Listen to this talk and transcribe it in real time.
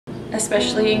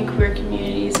especially in queer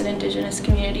communities and Indigenous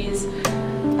communities,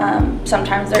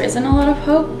 sometimes there isn't a lot of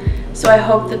hope. So I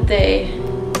hope that they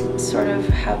sort of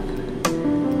have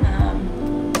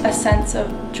a sense of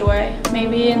joy,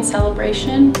 maybe, and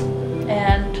celebration,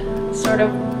 and sort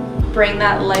of bring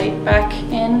that light back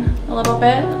in a little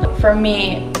bit. For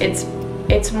me,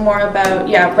 it's more about,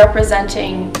 yeah,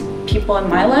 representing people in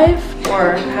my life,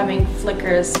 or having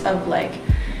flickers of, like,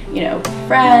 you know,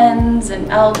 friends and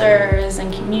elders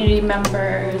and community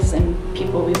members and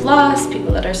people we've lost,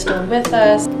 people that are still with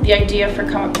us. The idea for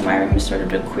Come Up to My Room is sort of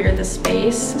to queer the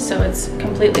space, so it's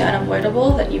completely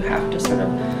unavoidable that you have to sort of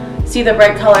see the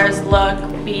bright colors, look,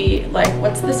 be like,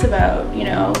 what's this about, you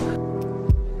know?